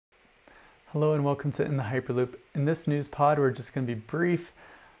Hello and welcome to In the Hyperloop. In this news pod, we're just going to be brief.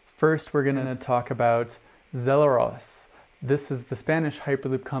 First, we're going to talk about Zeleros. This is the Spanish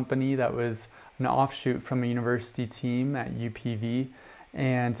Hyperloop company that was an offshoot from a university team at UPV,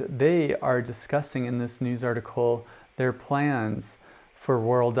 and they are discussing in this news article their plans for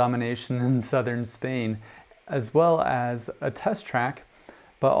world domination in southern Spain, as well as a test track,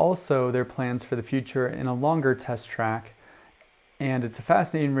 but also their plans for the future in a longer test track. And it's a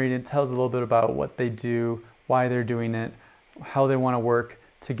fascinating read. It tells a little bit about what they do, why they're doing it, how they want to work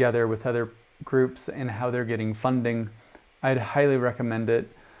together with other groups, and how they're getting funding. I'd highly recommend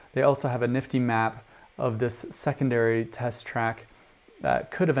it. They also have a nifty map of this secondary test track that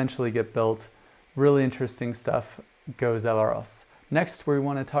could eventually get built. Really interesting stuff. Go Zeleros. Next, we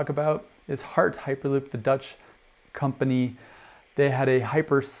want to talk about is Hardt Hyperloop, the Dutch company. They had a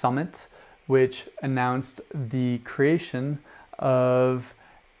Hyper Summit, which announced the creation of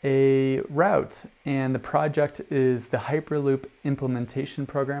a route, and the project is the Hyperloop Implementation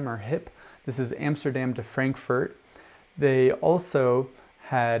Program, or HIP. This is Amsterdam to Frankfurt. They also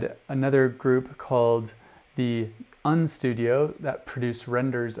had another group called the UNStudio that produced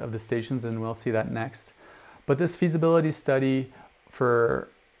renders of the stations, and we'll see that next. But this feasibility study for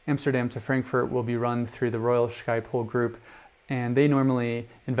Amsterdam to Frankfurt will be run through the Royal Schiphol group, and they normally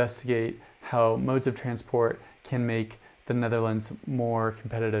investigate how modes of transport can make the Netherlands more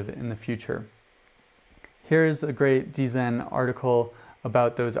competitive in the future. Here's a great DZen article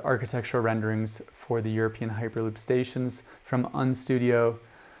about those architectural renderings for the European Hyperloop stations from UNStudio.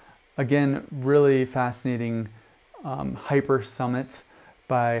 Again, really fascinating Hyper Summit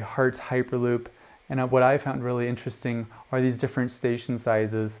by Hardt Hyperloop. And what I found really interesting are these different station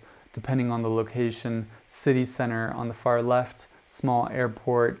sizes depending on the location. City center on the far left, small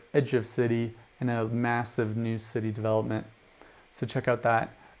airport, edge of city, and a massive new city development. So check out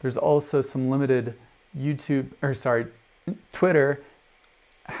that. There's also some limited Twitter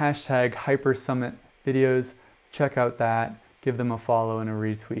hashtag Hyper Summit videos. Check out that, give them a follow and a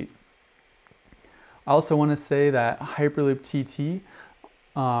retweet. I also want to say that HyperloopTT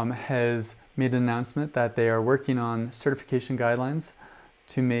has made an announcement that they are working on certification guidelines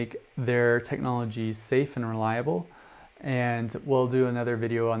to make their technology safe and reliable. And we'll do another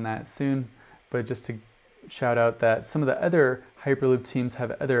video on that soon. But just to shout out that some of the other Hyperloop teams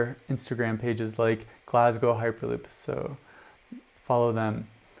have other Instagram pages like Glasgow Hyperloop, so follow them.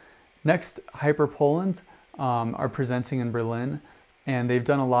 Next, HyperPoland are presenting in Berlin, and they've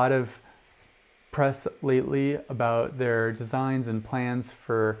done a lot of press lately about their designs and plans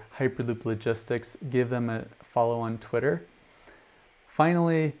for Hyperloop logistics. Give them a follow on Twitter.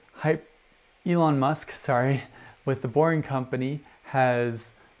 Finally, Elon Musk, with the Boring Company,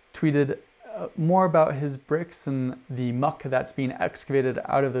 has tweeted more about his bricks and the muck that's being excavated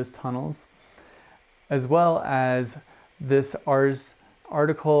out of those tunnels, as well as this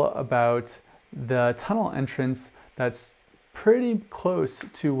article about the tunnel entrance that's pretty close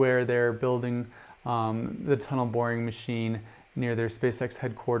to where they're building the tunnel boring machine near their SpaceX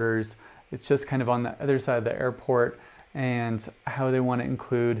headquarters. It's just kind of on the other side of the airport, and how they want to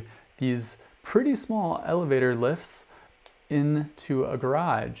include these pretty small elevator lifts into a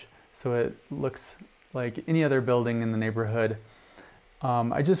garage, so it looks like any other building in the neighborhood.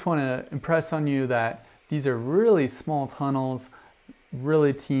 I just want to impress on you that these are really small tunnels,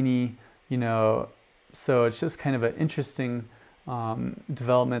 really teeny, so it's just kind of an interesting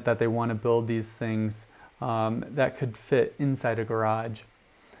development that they want to build these things that could fit inside a garage.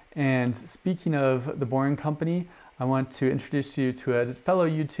 And speaking of the Boring Company, I want to introduce you to a fellow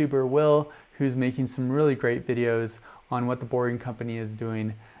YouTuber, Will, who's making some really great videos on what the Boring Company is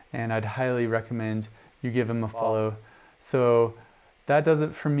doing, and I'd highly recommend you give him a follow. So that does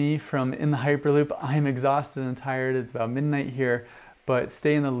it for me from In the Hyperloop. I'm exhausted and tired. It's about midnight here, but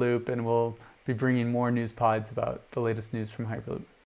stay in the loop and we'll be bringing more news pods about the latest news from Hyperloop.